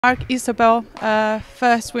Isabel,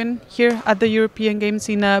 first win here at the European Games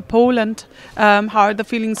in Poland. How are the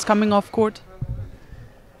feelings coming off court?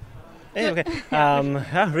 Hey, okay.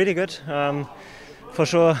 Yeah, really good. For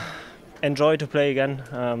sure, enjoy to play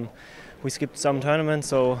again. We skipped some tournaments,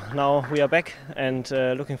 so now we are back and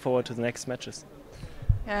looking forward to the next matches.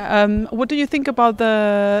 What do you think about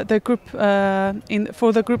the group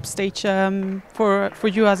for the group stage for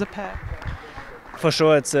you as a pair? For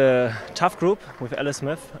sure, it's a tough group with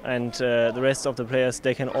Lamsfuss and the rest of the players.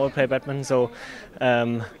 They can all play badminton. So,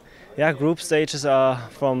 yeah, group stages are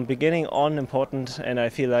from beginning on important, and I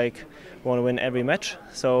feel like we want to win every match.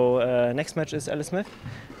 So, next match is Lamsfuss,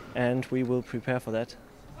 and we will prepare for that.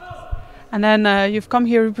 And then you've come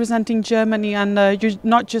here representing Germany, and you're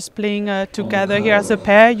not just playing together here as a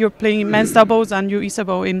pair, you're playing in men's doubles and you,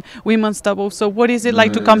 Isabel, in women's doubles. So what is it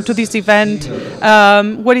like to come to this event?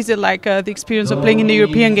 What is it like, the experience of playing in the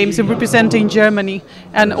European Games and representing Germany,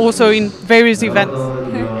 and also in various events?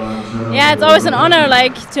 Yeah, it's always an honor,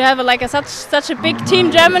 like to have such a big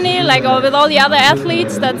team, Germany, like with all the other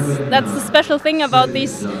athletes. That's the special thing about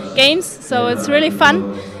these games. So it's really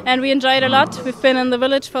fun, and we enjoy it a lot. We've been in the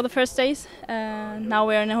village for the first days. Now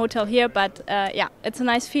we're in a hotel here, but yeah, it's a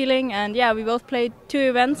nice feeling. And yeah, we both played 2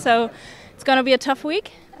 events, so it's gonna be a tough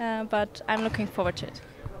week, but I'm looking forward to it.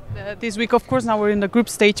 This week, of course, now we're in the group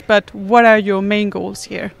stage. But what are your main goals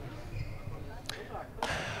here?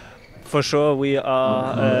 For sure, we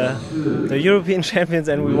are the European champions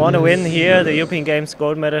and we want to win here the European Games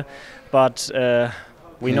gold medal. But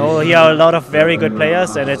we know here are a lot of very good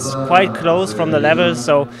players and it's quite close from the level.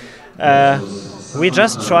 So we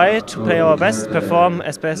just try to play our best, perform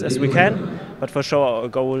as best as we can. But for sure, our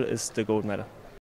goal is the gold medal.